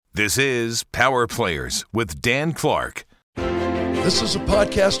This is Power Players with Dan Clark. This is a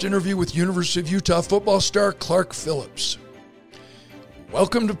podcast interview with University of Utah football star Clark Phillips.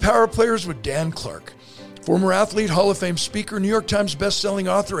 Welcome to Power Players with Dan Clark, former athlete, Hall of Fame speaker, New York Times bestselling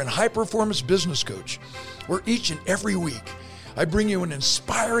author, and high-performance business coach, where each and every week I bring you an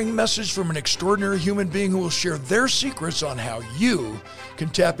inspiring message from an extraordinary human being who will share their secrets on how you can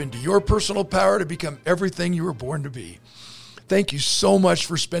tap into your personal power to become everything you were born to be. Thank you so much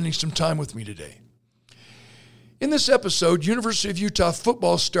for spending some time with me today. In this episode, University of Utah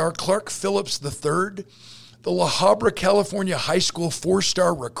football star Clark Phillips III, the La Habra, California high school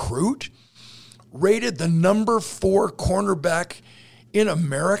 4-star recruit, rated the number 4 cornerback in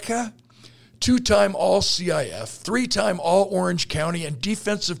America, 2-time All-CIF, 3-time All-Orange County and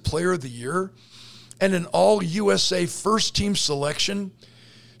Defensive Player of the Year, and an All-USA first-team selection,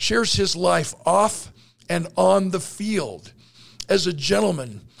 shares his life off and on the field as a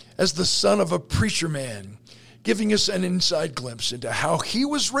gentleman, as the son of a preacher man, giving us an inside glimpse into how he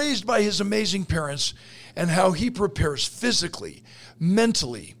was raised by his amazing parents and how he prepares physically,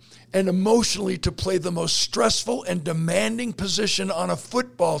 mentally, and emotionally to play the most stressful and demanding position on a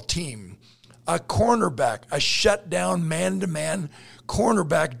football team, a cornerback, a shutdown man-to-man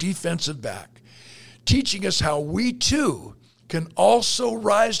cornerback defensive back, teaching us how we too can also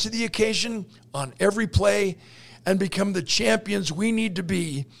rise to the occasion on every play and become the champions we need to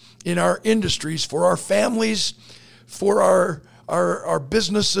be in our industries, for our families, for our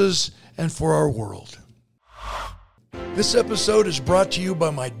businesses, and for our world. This episode is brought to you by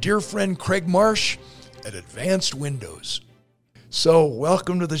my dear friend Craig Marsh at Advanced Windows. So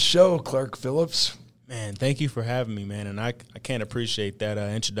welcome to the show, Clark Phillips. Man, thank you for having me, man, and I can't appreciate that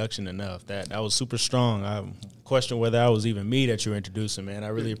introduction enough. That was super strong. I question whether I was even me that you were introducing, man. I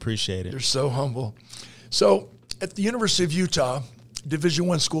really appreciate it. You're so humble. So at the University of Utah, Division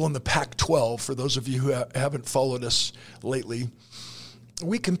I school in the Pac-12, for those of you who haven't followed us lately,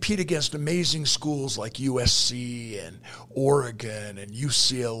 we compete against amazing schools like USC and Oregon and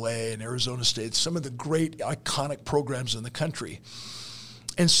UCLA and Arizona State, some of the great iconic programs in the country.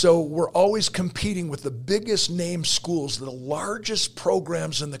 And so we're always competing with the biggest name schools, the largest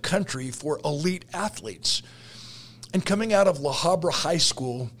programs in the country for elite athletes. And coming out of La Habra High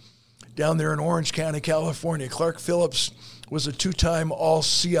School down there in Orange County, California, Clark Phillips was a 2-time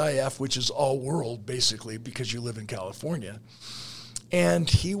All-CIF, which is all-world, basically, because you live in California. And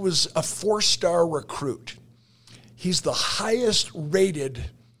he was a 4-star recruit. He's the highest-rated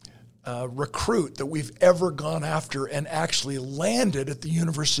recruit that we've ever gone after and actually landed at the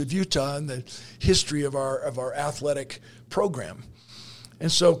University of Utah in the history of our athletic program. And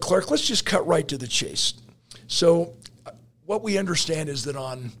so, Clark, let's just cut right to the chase. So what we understand is that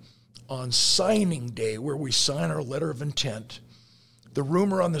on signing day, where we sign our letter of intent, the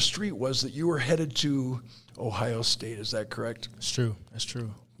rumor on the street was that you were headed to Ohio State. Is that correct? It's true. That's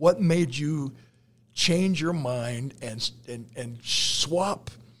true. What made you change your mind and swap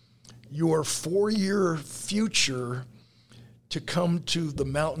your 4-year future to come to the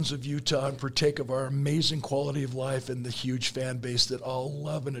mountains of Utah and partake of our amazing quality of life and the huge fan base that all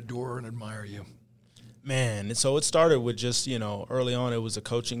love and adore and admire you? Man, and so it started with just, early on it was a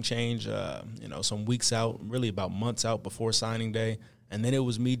coaching change, some weeks out, really about months out before signing day. And then it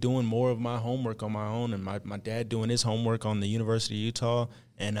was me doing more of my homework on my own and my dad doing his homework on the University of Utah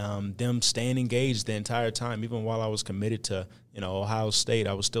and them staying engaged the entire time. Even while I was committed to, Ohio State,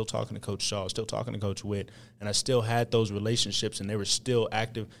 I was still talking to Coach Shaw, still talking to Coach Witt, and I still had those relationships and they were still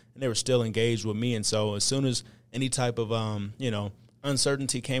active and they were still engaged with me. And so as soon as any type of,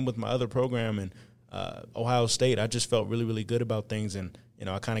 uncertainty came with my other program and Ohio State, I just felt really, really good about things. And,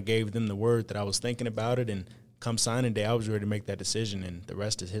 I kind of gave them the word that I was thinking about it. And come signing day, I was ready to make that decision, and the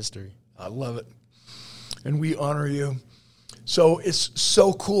rest is history. I love it. And we honor you. So it's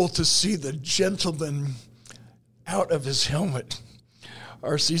so cool to see the gentleman out of his helmet.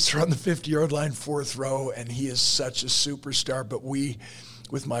 Our seats are on the 50-yard line, 4th row, and he is such a superstar. But we,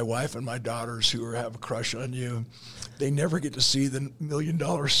 with my wife and my daughters who have a crush on you, they never get to see the $1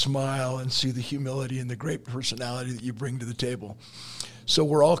 million smile and see the humility and the great personality that you bring to the table. So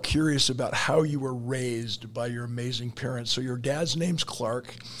we're all curious about how you were raised by your amazing parents. So your dad's name's Clark.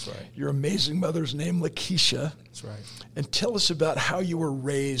 That's right. Your amazing mother's name, Lakeisha. That's right. And tell us about how you were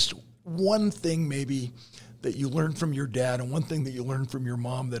raised. One thing maybe that you learned from your dad and one thing that you learned from your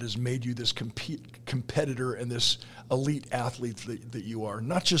mom that has made you this competitor and this elite athlete that you are,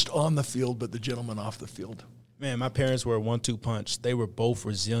 not just on the field, but the gentleman off the field. Man, my parents were a 1-2 punch. They were both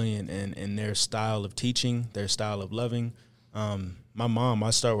resilient in their style of teaching, their style of loving. My mom, I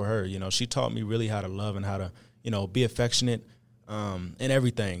start with her. She taught me really how to love and how to, be affectionate. in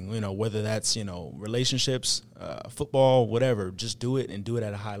everything, whether that's, relationships, football, whatever. Just do it and do it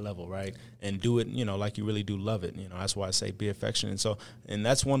at a high level, right? And do it, like you really do love it. That's why I say be affectionate. And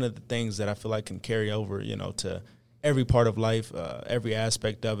that's one of the things that I feel like can carry over, to every part of life, every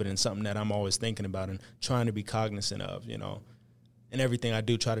aspect of it, and something that I'm always thinking about and trying to be cognizant of, And everything I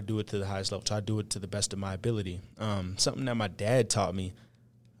do, try to do it to the highest level, try to do it to the best of my ability. Something that my dad taught me,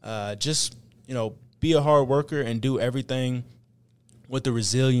 just, be a hard worker and do everything with a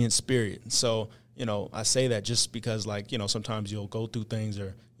resilient spirit. So, I say that just because, sometimes you'll go through things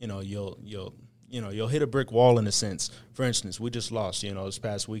or, you'll hit a brick wall in a sense. For instance, we just lost, this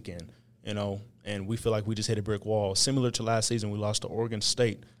past weekend, and we feel like we just hit a brick wall. Similar to last season, we lost to Oregon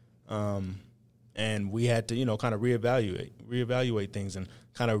State. And we had to, kind of reevaluate things and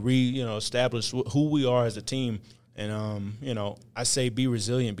kind of establish who we are as a team. And, I say be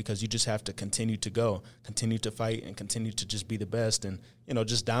resilient because you just have to continue to go, continue to fight, and continue to just be the best and,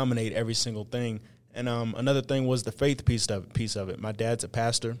 just dominate every single thing. And another thing was the faith piece of it. My dad's a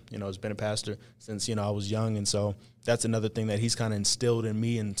pastor, has been a pastor since, I was young. And so that's another thing that he's kind of instilled in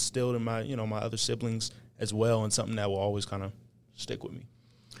me and instilled in my, my other siblings as well, and something that will always kind of stick with me.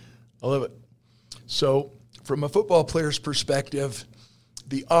 I love it. So from a football player's perspective,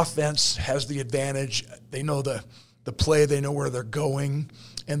 the offense has the advantage. They know the play, they know where they're going,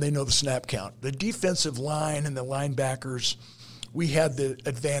 and they know the snap count. The defensive line and the linebackers, we had the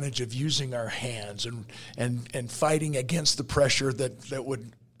advantage of using our hands and fighting against the pressure that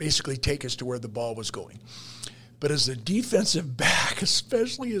would basically take us to where the ball was going. But as a defensive back,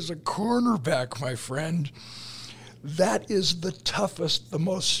 especially as a cornerback, my friend, that is the toughest, the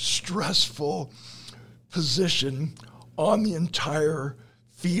most stressful position on the entire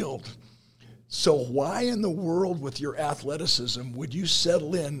field. So why in the world, with your athleticism, would you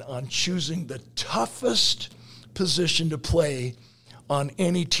settle in on choosing the toughest position to play on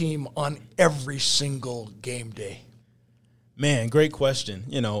any team on every single game day? Man, great question.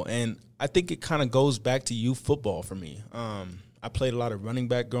 And I think it kind of goes back to youth football for me. I played a lot of running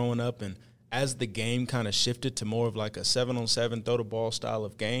back growing up, and as the game kind of shifted to more of like a 7-on-7 throw the ball style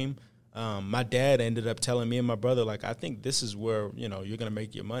of game, my dad ended up telling me and my brother, I think this is where, you're going to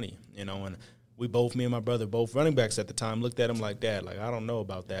make your money, and we both, me and my brother, both running backs at the time, looked at him like, Dad, I don't know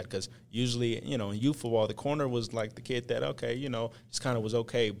about that, because usually, in youth football, the corner was like the kid that, okay, just kind of was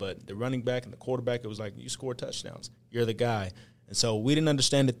okay, but the running back and the quarterback, it was like, you score touchdowns, you're the guy. And so we didn't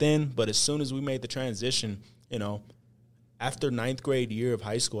understand it then, but as soon as we made the transition, after ninth grade year of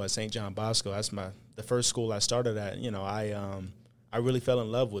high school at St. John Bosco, that's the first school I started at, I really fell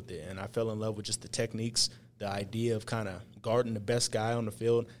in love with it, and I fell in love with just the techniques, the idea of kind of guarding the best guy on the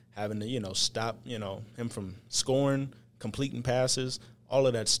field, having to, stop, him from scoring, completing passes, all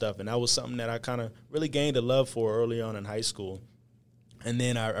of that stuff. And that was something that I kind of really gained a love for early on in high school. And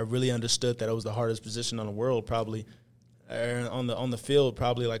then I really understood that it was the hardest position on the world, probably on the field,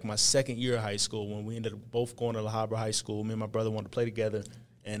 probably like my second year of high school when we ended up both going to La Habra High School. Me and my brother wanted to play together.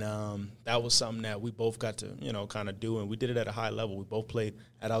 And that was something that we both got to, kind of do, and we did it at a high level. We both played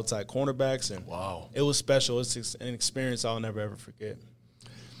at outside cornerbacks, and wow, it was special. It's an experience I'll never, ever forget.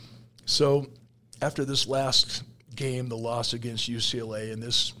 So after this last game, the loss against UCLA, and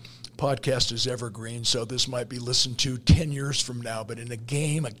this podcast is evergreen, so this might be listened to 10 years from now, but in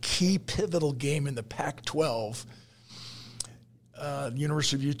a key pivotal game in the Pac-12, the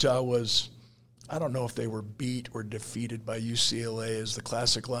University of Utah was, I don't know if they were beat or defeated by UCLA, as the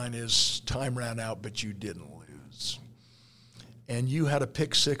classic line is, time ran out, but you didn't lose. And you had a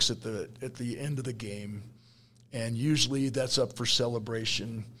pick six at the end of the game, and usually that's up for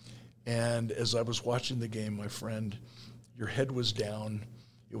celebration. And as I was watching the game, my friend, your head was down.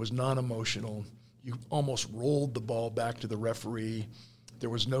 It was non-emotional. You almost rolled the ball back to the referee. There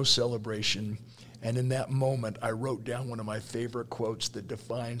was no celebration. And in that moment, I wrote down one of my favorite quotes that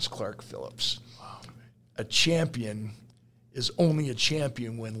defines Clark Phillips. A champion is only a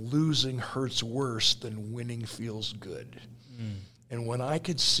champion when losing hurts worse than winning feels good. Mm. And when I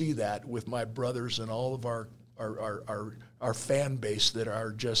could see that with my brothers and all of our fan base that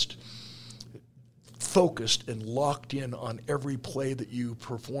are just focused and locked in on every play that you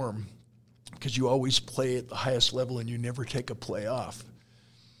perform, because you always play at the highest level and you never take a play off,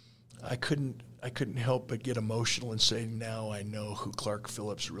 I couldn't help but get emotional and say, now I know who Clark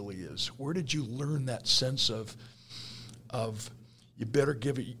Phillips really is. Where did you learn that sense of you better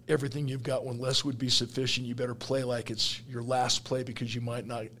give it everything you've got when less would be sufficient? You better play like it's your last play because you might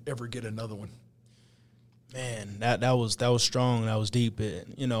not ever get another one. Man, that was strong. That was deep.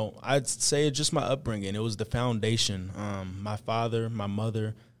 I'd say it's just my upbringing. It was the foundation. My father, my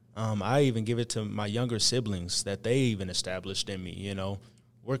mother, I even give it to my younger siblings that they even established in me. You know,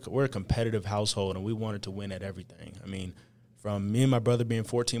 we're a competitive household, and we wanted to win at everything. I mean, from me and my brother being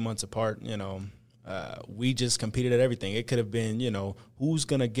 14 months apart, you know, we just competed at everything. It could have been, you know, who's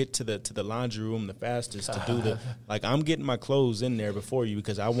gonna get to the laundry room the fastest to do like I'm getting my clothes in there before you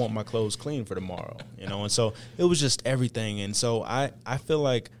because I want my clothes clean for tomorrow, you know. And so it was just everything. And so I feel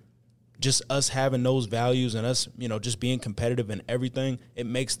like just us having those values and us, you know, just being competitive in everything, it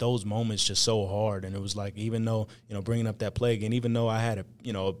makes those moments just so hard. And it was like, even though, you know, bringing up that play again, even though I had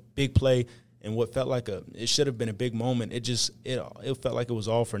a big play and what felt like it should have been a big moment, it felt like it was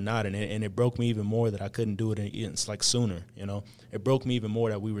all for naught. And it broke me even more that I couldn't do it's like sooner, you know. It broke me even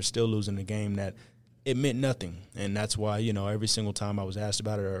more that we were still losing the game, that it meant nothing. And that's why, you know, every single time I was asked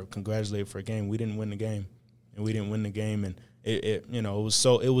about it or congratulated for a game, we didn't win the game. And we didn't win the game. And it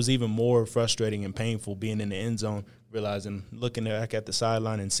was even more frustrating and painful being in the end zone, realizing, looking back at the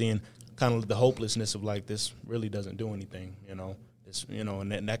sideline and seeing kind of the hopelessness of like, this really doesn't do anything, you know. This, you know,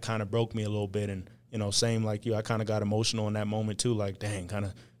 and that kind of broke me a little bit. And, you know, same like you, I kind of got emotional in that moment too. Like, dang, kind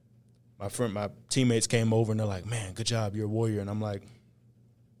of my teammates came over and they're like, man, good job, you're a warrior. And I'm like,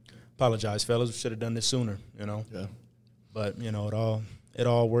 apologize, fellas, we should have done this sooner, you know. Yeah. But, you know, it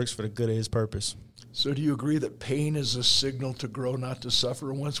all works for the good of his purpose. So do you agree that pain is a signal to grow, not to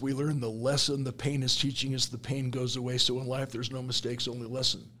suffer? And once we learn the lesson the pain is teaching us, the pain goes away. So in life, there's no mistakes, only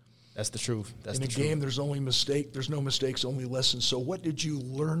lesson. That's the truth. In a game, there's no mistakes, only lessons. So what did you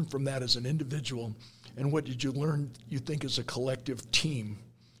learn from that as an individual, and what did you learn, you think, as a collective team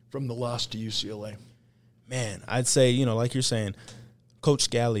from the loss to UCLA? Man, I'd say, you know, like you're saying, Coach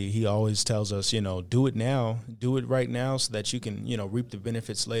Scally, he always tells us, you know, do it now, do it right now so that you can, you know, reap the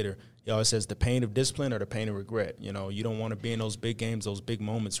benefits later. He always says the pain of discipline or the pain of regret. You know, you don't want to be in those big games, those big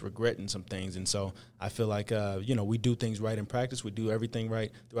moments, regretting some things. And so I feel like, you know, we do things right in practice. We do everything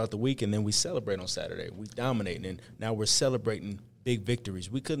right throughout the week, and then we celebrate on Saturday. We dominate, and now we're celebrating big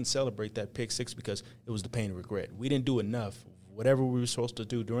victories. We couldn't celebrate that pick six because it was the pain of regret. We didn't do enough, whatever we were supposed to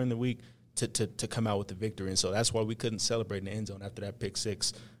do during the week, to come out with the victory. And so that's why we couldn't celebrate in the end zone after that pick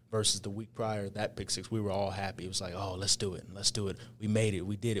six versus the week prior, that pick six. We were all happy. It was like, oh, let's do it. Let's do it. We made it.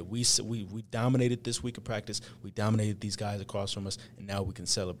 We did it. We dominated this week of practice. We dominated these guys across from us, and now we can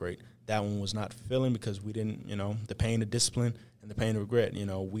celebrate. That one was not fulfilling because we didn't, you know, the pain of discipline and the pain of regret. You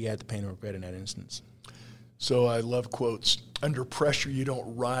know, we had the pain of regret in that instance. So I love quotes. Under pressure, you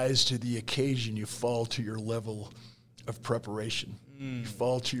don't rise to the occasion. You fall to your level of preparation. You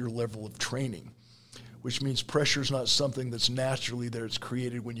fall to your level of training, which means pressure is not something that's naturally there. It's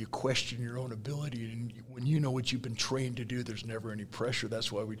created when you question your own ability. And when you know what you've been trained to do, there's never any pressure.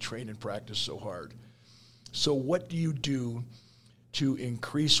 That's why we train and practice so hard. So what do you do to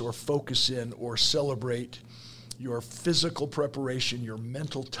increase or focus in or celebrate your physical preparation, your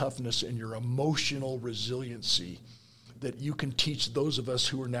mental toughness, and your emotional resiliency that you can teach those of us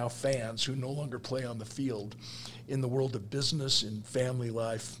who are now fans, who no longer play on the field, in the world of business, in family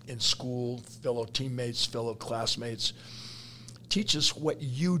life, in school, fellow teammates, fellow classmates? Teach us what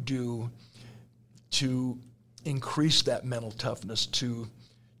you do to increase that mental toughness, to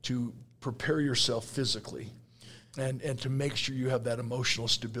prepare yourself physically, and to make sure you have that emotional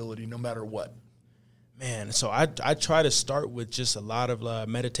stability no matter what. Man, so I try to start with just a lot of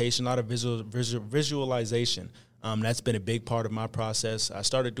meditation, a lot of visualization. That's been a big part of my process. I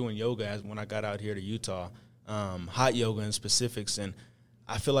started doing yoga when I got out here to Utah, hot yoga in specifics, and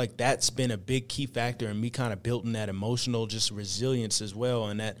I feel like that's been a big key factor in me kind of building that emotional just resilience as well,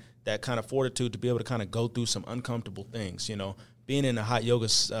 and that kind of fortitude to be able to kind of go through some uncomfortable things. You know, being in a hot yoga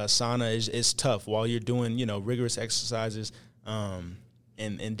sauna is tough while you're doing, you know, rigorous exercises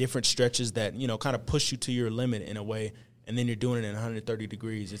and different stretches that, you know, kind of push you to your limit in a way, and then you're doing it in 130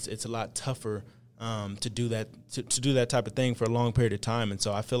 degrees. It's a lot tougher to do that type of thing for a long period of time. And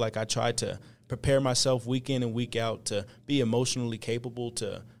so I feel like I try to prepare myself week in and week out to be emotionally capable,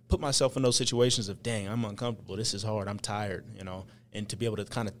 to put myself in those situations of, dang, I'm uncomfortable, this is hard, I'm tired, you know, and to be able to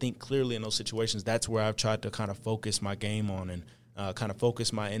kind of think clearly in those situations. That's where I've tried to kind of focus my game on and kind of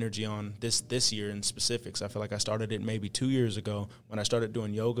focus my energy on this year in specifics. I feel like I started it maybe 2 years ago when I started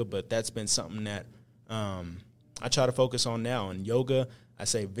doing yoga, but that's been something that I try to focus on now. And yoga, I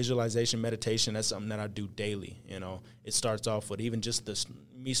say visualization, meditation, that's something that I do daily. You know, it starts off with even just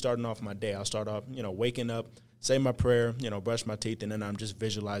me starting off my day. I'll start off, you know, waking up, say my prayer, you know, brush my teeth, and then I'm just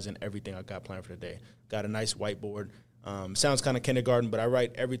visualizing everything I got planned for the day. Got a nice whiteboard. Sounds kind of kindergarten, but I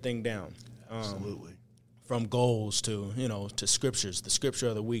write everything down. Absolutely. From goals to, you know, to scriptures, the scripture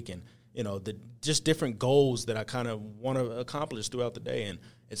of the week, and, you know, just different goals that I kind of want to accomplish throughout the day. And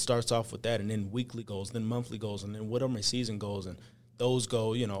it starts off with that, and then weekly goals, then monthly goals, and then what are my season goals. And those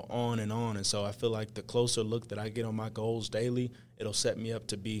go, on and on. And so I feel like the closer look that I get on my goals daily, it'll set me up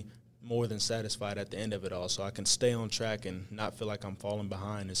to be more than satisfied at the end of it all, so I can stay on track and not feel like I'm falling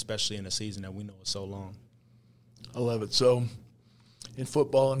behind, especially in a season that we know is so long. I love it. So in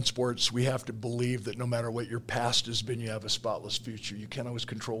football and sports, we have to believe that no matter what your past has been, you have a spotless future. You can't always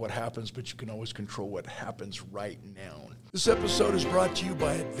control what happens, but you can always control what happens right now. This episode is brought to you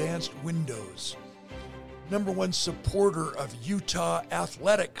by Advanced Windows, #1 supporter of Utah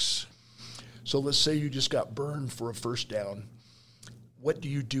athletics. So let's say you just got burned for a first down. What do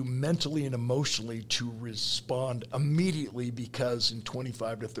you do mentally and emotionally to respond immediately, because in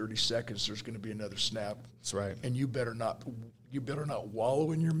 25 to 30 seconds there's going to be another snap? That's right. And you better not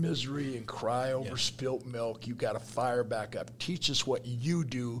wallow in your misery and cry over spilt milk. You got to fire back up. Teach us what you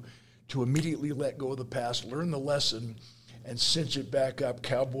do to immediately let go of the past, learn the lesson, and cinch it back up,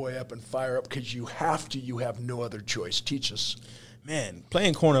 cowboy up, and fire up, because you have to. You have no other choice. Teach us. Man,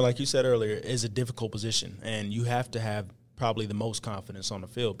 playing corner, like you said earlier, is a difficult position, and you have to have probably the most confidence on the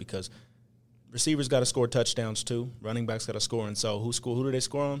field, because receivers got to score touchdowns too. Running backs got to score. And so who do they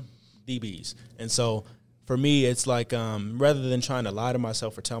score on? DBs. And so for me, it's like rather than trying to lie to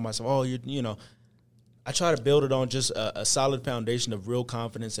myself or tell myself, I try to build it on just a solid foundation of real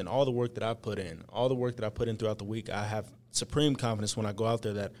confidence and all the work that I put in. All the work that I put in throughout the week, I have supreme confidence when I go out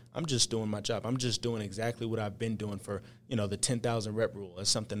there that I'm just doing my job. I'm just doing exactly what I've been doing for, the 10,000 rep rule. It's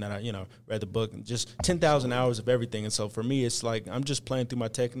something that I, read the book, just 10,000 hours of everything. And so for me, it's like I'm just playing through my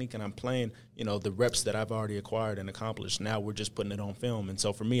technique, and I'm playing, the reps that I've already acquired and accomplished. Now we're just putting it on film. And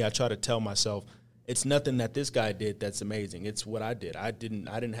so for me, I try to tell myself, it's nothing that this guy did that's amazing. It's what I did. I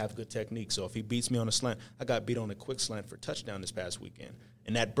didn't have good technique. So if he beats me on a slant, I got beat on a quick slant for touchdown this past weekend,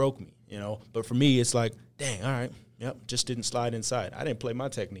 and that broke me, But for me, it's like, dang, all right, just didn't slide inside. I didn't play my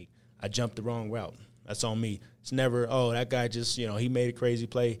technique. I jumped the wrong route. That's on me. It's never, that guy just, he made a crazy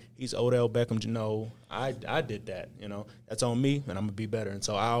play. He's Odell Beckham. No, I did that, That's on me, and I'm going to be better. And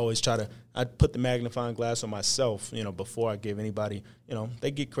so I always I put the magnifying glass on myself, before I give anybody,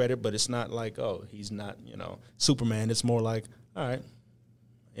 they get credit, but it's not like, he's not, Superman. It's more like, all right,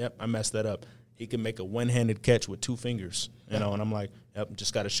 yep, I messed that up. He can make a one-handed catch with 2 fingers, and I'm like, yep,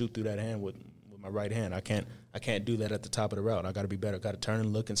 just got to shoot through that hand with my right hand. I can't do that at the top of the route. I got to be better. Got to turn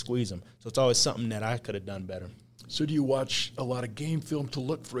and look and squeeze him. So it's always something that I could have done better. So do you watch a lot of game film to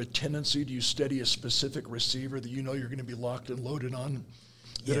look for a tendency? Do you study a specific receiver that you're going to be locked and loaded on?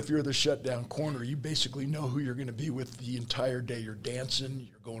 That if you're the shutdown corner, you basically know who you're going to be with the entire day. You're dancing,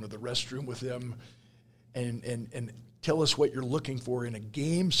 you're going to the restroom with them, and tell us what you're looking for in a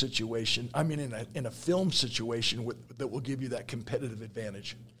game situation. I mean, in a film situation that will give you that competitive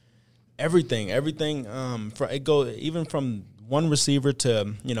advantage. Everything. Even from one receiver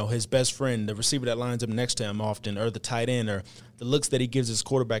to, his best friend, the receiver that lines up next to him often, or the tight end, or the looks that he gives his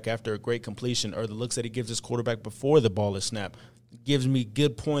quarterback after a great completion, or the looks that he gives his quarterback before the ball is snapped, gives me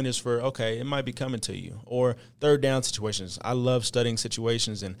good pointers for, okay, it might be coming to you. Or third down situations. I love studying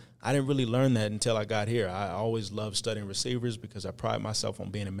situations, and I didn't really learn that until I got here. I always loved studying receivers because I pride myself on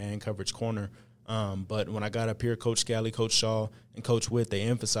being a man coverage corner. But when I got up here, Coach Scally, Coach Shaw, and Coach Witt, they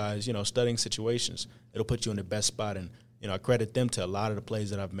emphasize, studying situations. It'll put you in the best spot. And, I credit them to a lot of the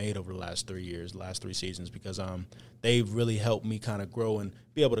plays that I've made over the last 3 seasons, because they've really helped me kind of grow and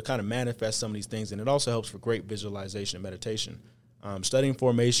be able to kind of manifest some of these things. And it also helps for great visualization and meditation. Studying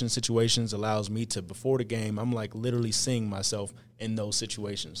formation situations allows me to, before the game, I'm like literally seeing myself in those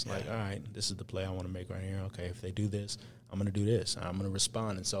situations. Like, all right, this is the play I want to make right here. Okay, if they do this, I'm going to do this. I'm going to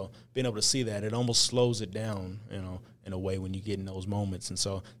respond. And so being able to see that, it almost slows it down, in a way when you get in those moments. And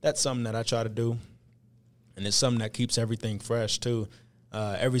so that's something that I try to do. And it's something that keeps everything fresh, too.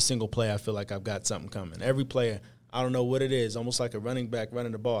 Every single play, I feel like I've got something coming. Every play, I don't know what it is, almost like a running back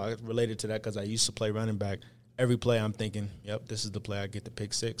running the ball. I related to that because I used to play running back. Every play I'm thinking, yep, this is the play I get the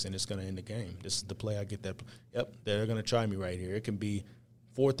pick 6, and it's going to end the game. This is the play I get that. Yep, they're going to try me right here. It can be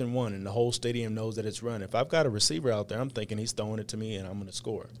 4th and 1, and the whole stadium knows that it's run. If I've got a receiver out there, I'm thinking he's throwing it to me, and I'm going to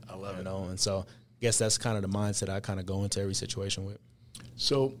score. I love it. And so I guess that's kind of the mindset I kind of go into every situation with.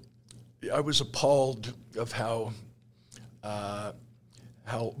 So I was appalled of how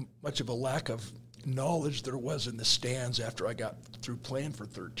much of a lack of knowledge there was in the stands after I got through playing for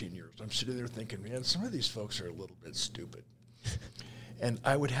 13 years. I'm sitting there thinking, man, some of these folks are a little bit stupid. And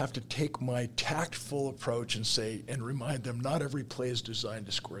I would have to take my tactful approach and remind them not every play is designed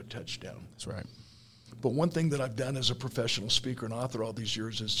to score a touchdown. That's right. But one thing that I've done as a professional speaker and author all these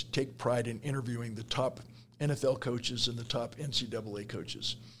years is to take pride in interviewing the top NFL coaches and the top NCAA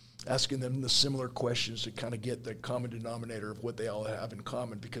coaches. asking them the similar questions to kind of get the common denominator of what they all have in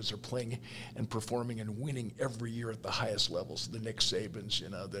common, because they're playing and performing and winning every year at the highest levels. The Nick Sabans,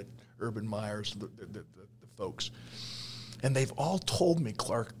 the Urban Meyers, the folks. And they've all told me,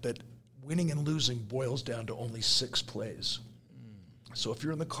 Clark, that winning and losing boils down to only 6 plays. So if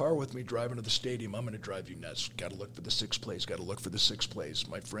you're in the car with me driving to the stadium, I'm going to drive you nuts. Got to look for the 6 plays, got to look for the 6 plays.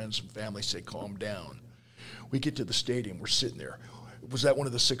 My friends and family say, calm down. We get to the stadium, we're sitting there. Was that one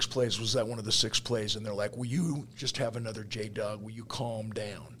of the 6 plays? Was that one of the 6 plays? And they're like, will you just have another J-Dog? Will you calm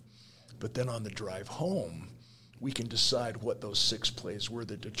down? But then on the drive home, we can decide what those 6 plays were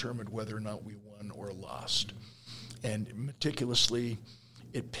that determined whether or not we won or lost. And meticulously,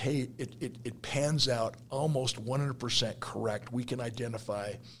 it pans out almost 100% correct. We can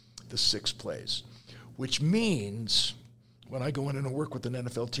identify the 6 plays, which means when I go in and work with an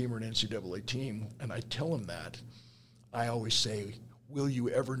NFL team or an NCAA team and I tell them that, I always say, will you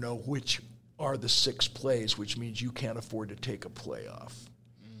ever know which are the 6 plays, which means you can't afford to take a play off.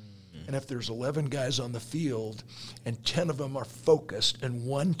 And if there's 11 guys on the field and 10 of them are focused and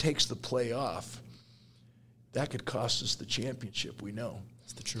one takes the play off, that could cost us the championship, we know.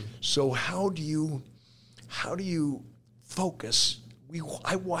 That's the truth. So how do you focus?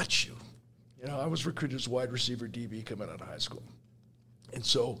 I watch you. I was recruited as wide receiver DB coming out of high school. And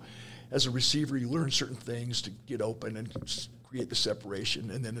so as a receiver, you learn certain things to get open and create the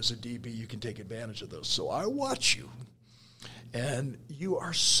separation. And then as a DB, you can take advantage of those. So I watch you. And you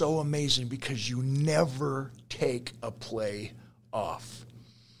are so amazing because you never take a play off.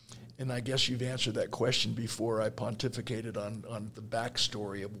 And I guess you've answered that question before. I pontificated on the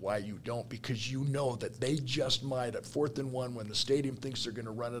backstory of why you don't, because you know that they just might, at 4th and 1, when the stadium thinks they're going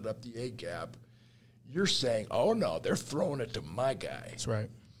to run it up the A-gap, you're saying, oh, no, they're throwing it to my guy. That's right.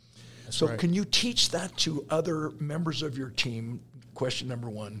 So can you teach that to other members of your team, question number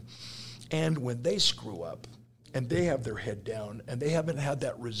 1, and when they screw up, and they have their head down, and they haven't had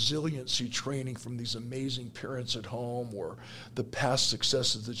that resiliency training from these amazing parents at home or the past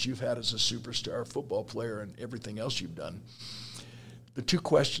successes that you've had as a superstar football player and everything else you've done. The 2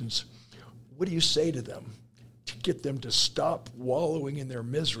 questions, what do you say to them to get them to stop wallowing in their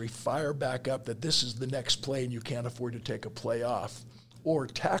misery, fire back up that this is the next play and you can't afford to take a play off? Or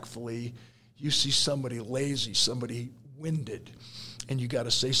tactfully, you see somebody lazy, somebody winded, and you got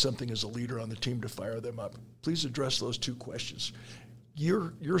to say something as a leader on the team to fire them up. Please address those 2 questions.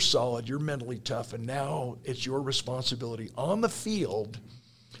 You're solid, you're mentally tough, and now it's your responsibility on the field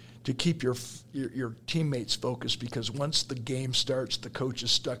to keep your teammates focused, because once the game starts, the coach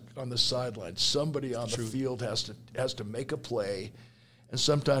is stuck on the sideline. Somebody on the field has to make a play, and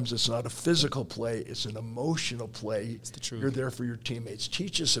sometimes it's not a physical play, it's an emotional play. It's the truth. You're there for your teammates.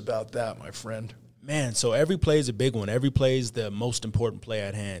 Teach us about that, my friend. Man, so every play is a big one. Every play is the most important play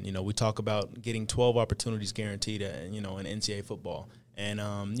at hand. We talk about getting 12 opportunities guaranteed, in NCAA football. And,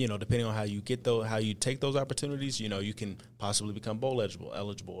 depending on how you how you take those opportunities, you can possibly become bowl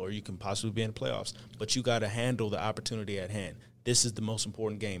eligible, or you can possibly be in the playoffs. But you got to handle the opportunity at hand. This is the most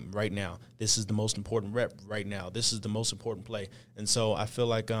important game right now. This is the most important rep right now. This is the most important play. And so I feel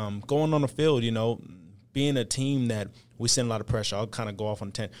like going on the field, being a team that we send a lot of pressure. I'll kind of go off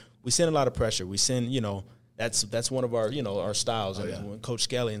on 10. We send a lot of pressure. We send, that's one of our, our styles, and Coach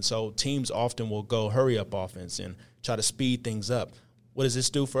Skelly. And so teams often will go hurry up offense and try to speed things up. What does this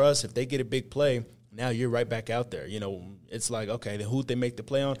do for us? If they get a big play, now you're right back out there. It's like, okay, who they make the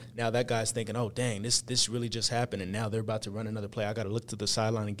play on? Now that guy's thinking, oh, dang, this really just happened, and now they're about to run another play. I got to look to the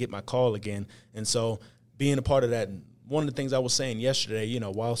sideline and get my call again. And so being a part of that, one of the things I was saying yesterday,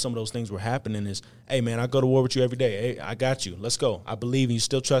 while some of those things were happening is, hey, man, I go to war with you every day. Hey, I got you. Let's go. I believe in you.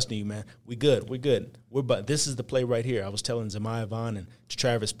 Still trusting you, man. We good. But this is the play right here. I was telling Zemiah Vaughn and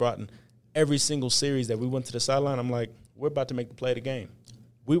Travis Broughton, every single series that we went to the sideline, I'm like, we're about to make the play of the game.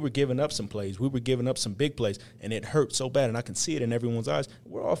 We were giving up some plays. We were giving up some big plays, and it hurt so bad, and I can see it in everyone's eyes.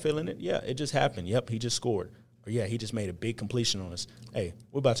 We're all feeling it. Yeah, it just happened. Yep, he just scored. Or, yeah, he just made a big completion on us. Hey,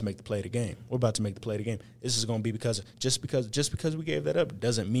 we're about to make the play of the game. We're about to make the play of the game. This is going to be because we gave that up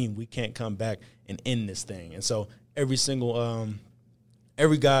doesn't mean we can't come back and end this thing. And so every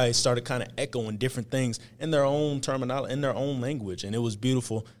guy started kind of echoing different things in their own terminology, in their own language, and it was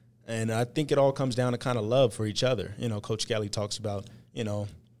beautiful. And I think it all comes down to kind of love for each other. Coach Kelly talks about,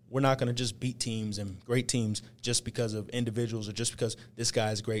 we're not going to just beat teams and great teams just because of individuals or just because this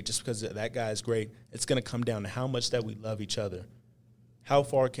guy is great, just because that guy is great. It's going to come down to how much that we love each other. How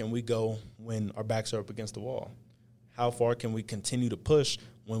far can we go when our backs are up against the wall? How far can we continue to push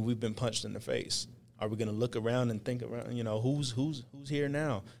when we've been punched in the face? Are we going to look around and think around, who's here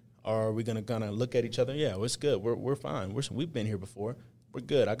now? Or are we going to kind of look at each other? Yeah, well, it's good. We're fine. We've been here before. we're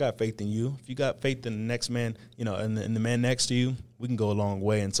good. I got faith in you. If you got faith in the next man, you know, and the man next to you, we can go a long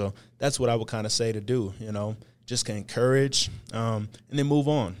way. And so that's what I would kind of say to do, you know, just encourage and then move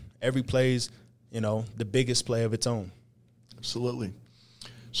on. Every play's, you know, the biggest play of its own. Absolutely.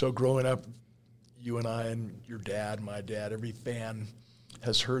 So growing up, you and I and your dad, my dad, every fan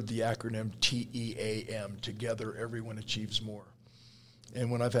has heard the acronym TEAM, Together Everyone Achieves More.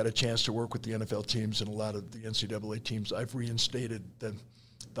 And when I've had a chance to work with the NFL teams and a lot of the NCAA teams, I've reinstated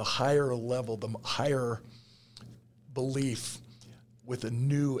the higher level, the higher belief with a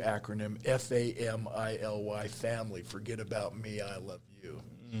new acronym, FAMILY, family. Forget about me, I love you.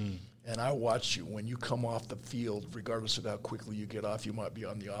 Mm. And I watch you when you come off the field, regardless of how quickly you get off, you might be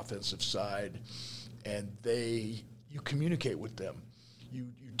on the offensive side, and you communicate with them. You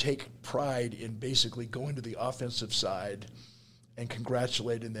take pride in basically going to the offensive side and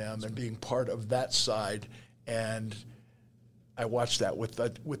congratulating them and being part of that side. And I watched that with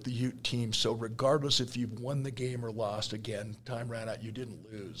the Ute team. So regardless if you've won the game or lost, again, time ran out, you didn't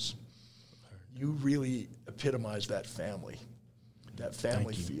lose. You really epitomize that family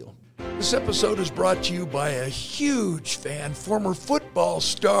feel. This episode is brought to you by a huge fan, former football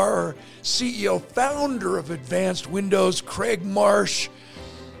star, CEO, founder of Advanced Windows, Craig Marsh.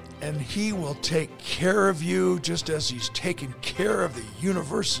 And he will take care of you just as he's taken care of the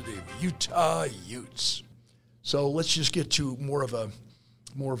University of Utah Utes. So let's just get to more of an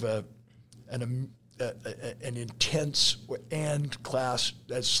intense and class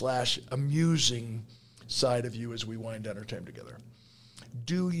 / amusing side of you as we wind down our time together.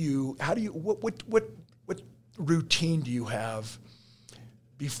 What routine do you have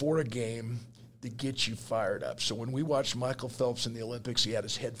before a game that gets you fired up? So when we watched Michael Phelps in the Olympics, he had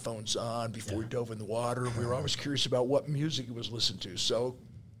his headphones on before he dove in the water. We were always curious about what music he was listening to. So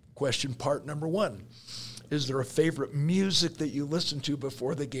question part number one, is there a favorite music that you listen to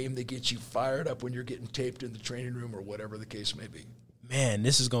before the game that gets you fired up when you're getting taped in the training room or whatever the case may be? Man,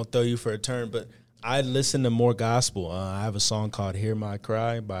 this is going to throw you for a turn, but I listen to more gospel. I have a song called "Hear My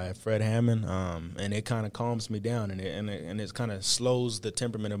Cry" by Fred Hammond, and it kind of calms me down, and it kind of slows the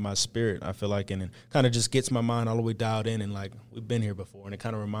temperament of my spirit, I feel like, and it kind of just gets my mind all the way dialed in, and like, we've been here before, and it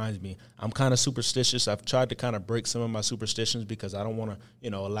kind of reminds me. I'm kind of superstitious. I've tried to kind of break some of my superstitions because I don't want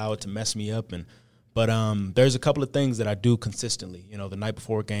to, allow it to mess me up, But there's a couple of things that I do consistently. The night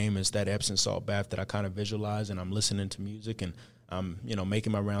before a game is that Epsom salt bath that I kind of visualize, and I'm listening to music, and I'm,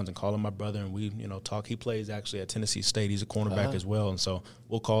 making my rounds and calling my brother, and we, talk. He plays actually at Tennessee State. He's a cornerback as well, and so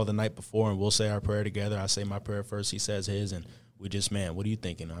we'll call the night before, and we'll say our prayer together. I say my prayer first, he says his, and we just, man, what are you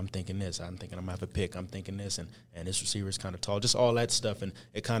thinking? I'm thinking this. I'm thinking I'm going to have a pick. I'm thinking this, and this receiver's kind of tall. Just all that stuff, and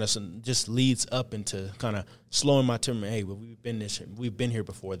it kind of just leads up into kind of slowing my temperament. Hey, we've been here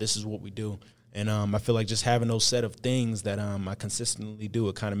before. This is what we do. And I feel like just having those set of things that I consistently do,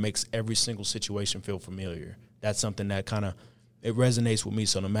 it kind of makes every single situation feel familiar. That's something that kind of, it resonates with me.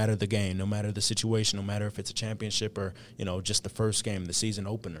 So no matter the game, no matter the situation, no matter if it's a championship or, just the first game, the season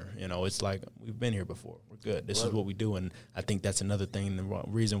opener, it's like we've been here before. We're good. This is what we do. And I think that's another thing, the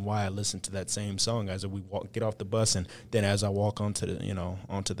reason why I listen to that same song as we get off the bus, and then as I walk onto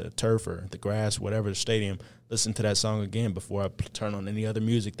the turf or the grass, whatever, the stadium, listen to that song again before I turn on any other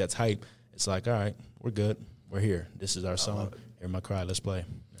music that's hype. It's like, all right, we're good. We're here. This is our song. Hear My Cry. Let's play.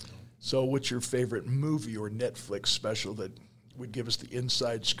 So what's your favorite movie or Netflix special that would give us the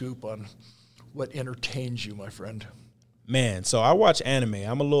inside scoop on what entertains you, my friend? Man, so I watch anime. It's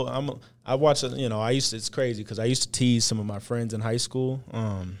crazy because I used to tease some of my friends in high school,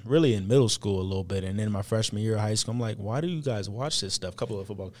 really in middle school a little bit, and then my freshman year of high school, I'm like, why do you guys watch this stuff? A couple of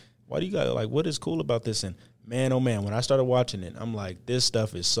football. Why do you guys, what is cool about this? And man, oh man, when I started watching it, I'm like, this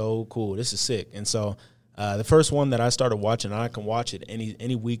stuff is so cool. This is sick. And so the first one that I started watching, and I can watch it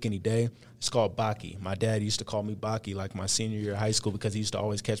any week, any day, it's called Baki. My dad used to call me Baki like my senior year of high school because he used to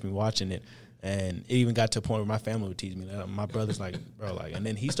always catch me watching it. And it even got to a point where my family would tease me. My brother's like, bro, and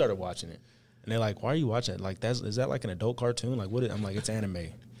then he started watching it. And they're like, why are you watching it? Like, is that like an adult cartoon? Like, what? I'm like, it's anime,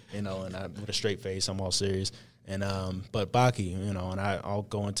 and I, with a straight face, I'm all serious. And but Baki, and I'll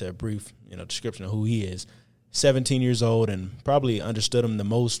go into a brief, description of who he is. 17 years old, and probably understood him the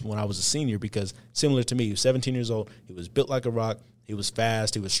most when I was a senior because similar to me, he was 17 years old. He was built like a rock. He was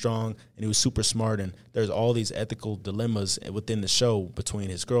fast. He was strong, and he was super smart. And there's all these ethical dilemmas within the show between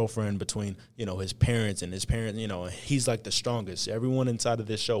his girlfriend, between his parents, and his parents. He's like the strongest. Everyone inside of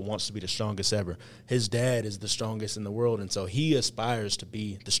this show wants to be the strongest ever. His dad is the strongest in the world, and so he aspires to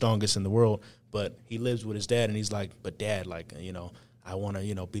be the strongest in the world. But he lives with his dad, and he's like, but dad, I want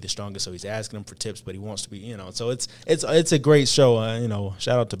to, be the strongest. So he's asking him for tips, but he wants to be, So it's a great show.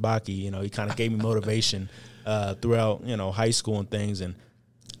 Shout out to Baki. He kind of gave me motivation. throughout, high school and things. And,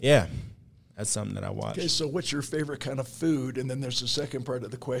 yeah, that's something that I watch. Okay, so what's your favorite kind of food? And then there's the second part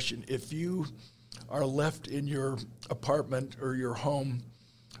of the question. If you are left in your apartment or your home,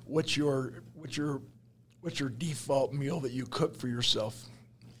 what's your default meal that you cook for yourself?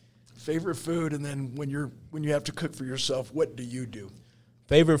 Favorite food, and then when you have to cook for yourself, what do you do?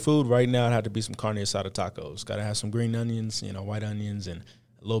 Favorite food right now would have to be some carne asada tacos. Got to have some green onions, white onions, and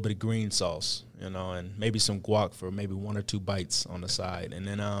a little bit of green sauce, and maybe some guac for maybe 1 or 2 bites on the side. And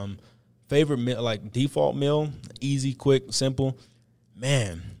then favorite meal, like default meal, easy, quick, simple,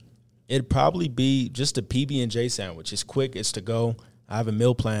 man, it'd probably be just a PB&J sandwich. It's quick, it's to go. I have a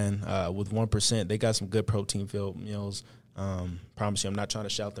meal plan with 1%. They got some good protein-filled meals. Promise you, I'm not trying to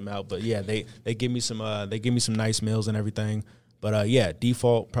shout them out, but yeah, they give me some nice meals and everything. But yeah,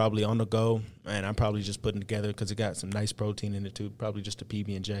 default probably on the go, and I'm probably just putting together because it got some nice protein in it too. Probably just a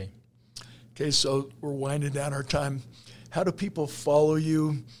PB&J. Okay, so we're winding down our time. How do people follow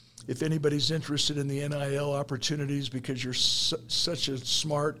you? If anybody's interested in the NIL opportunities, because you're such a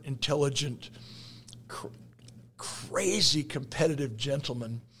smart, intelligent, crazy competitive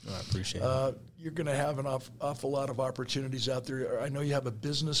gentleman. Oh, I appreciate it. You're going to have an awful lot of opportunities out there. I know you have a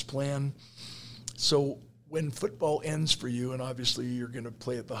business plan. So when football ends for you, and obviously you're going to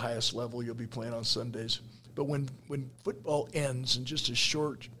play at the highest level, you'll be playing on Sundays. But when football ends, in just a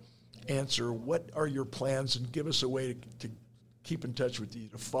short answer, what are your plans? And give us a way to keep in touch with you,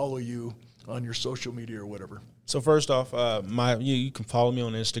 to follow you on your social media or whatever. So first off, you can follow me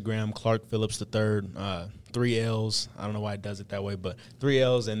on Instagram, Clark Phillips III, 3 L's. I don't know why it does it that way, but 3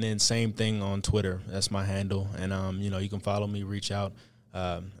 L's, and then same thing on Twitter. That's my handle. And, you can follow me, reach out,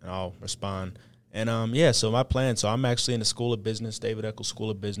 and I'll respond. And, so my plan, so I'm actually in the School of Business, David Eccles School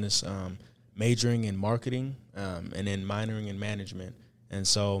of Business, majoring in marketing and then minoring in management. And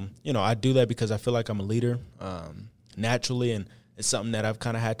so, I do that because I feel like I'm a leader naturally, and it's something that I've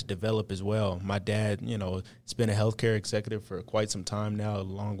kind of had to develop as well. My dad, has been a healthcare executive for quite some time now,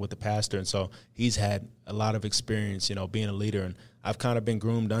 along with the pastor, and so he's had a lot of experience, being a leader, and I've kind of been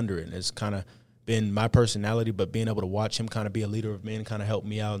groomed under it. It's kind of been my personality, but being able to watch him kind of be a leader of men kind of helped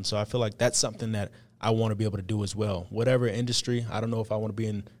me out, and so I feel like that's something that I want to be able to do as well. Whatever industry, I don't know if I want to be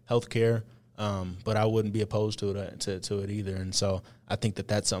in healthcare, but I wouldn't be opposed to it either, and so I think that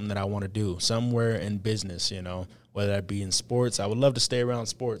that's something that I want to do somewhere in business, whether that be in sports. I would love to stay around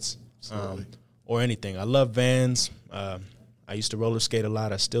sports or anything. I love Vans. I used to roller skate a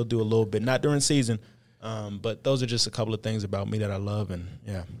lot. I still do a little bit, not during season, but those are just a couple of things about me that I love, and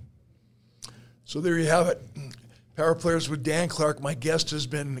yeah. So there you have it. Power Players with Dan Clark. My guest has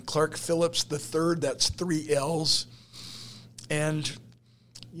been Clark Phillips III. That's 3 L's. And,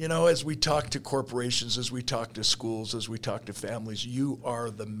 as we talk to corporations, as we talk to schools, as we talk to families, you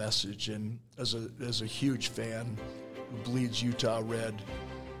are the message. And as a huge fan who bleeds Utah red,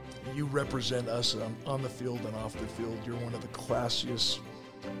 you represent us on the field and off the field. You're one of the classiest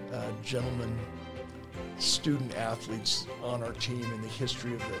gentlemen, student athletes on our team in the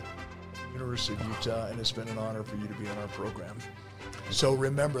history of the University of Utah, and it's been an honor for you to be on our program. So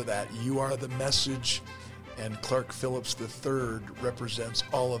remember that. You are the message, and Clark Phillips III represents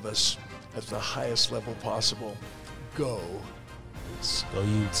all of us at the highest level possible. Go. Go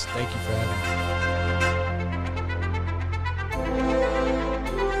Utes. Thank you for having me.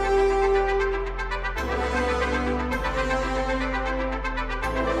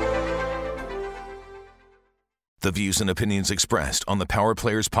 The views and opinions expressed on the Power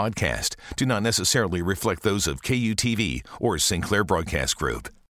Players podcast do not necessarily reflect those of KUTV or Sinclair Broadcast Group.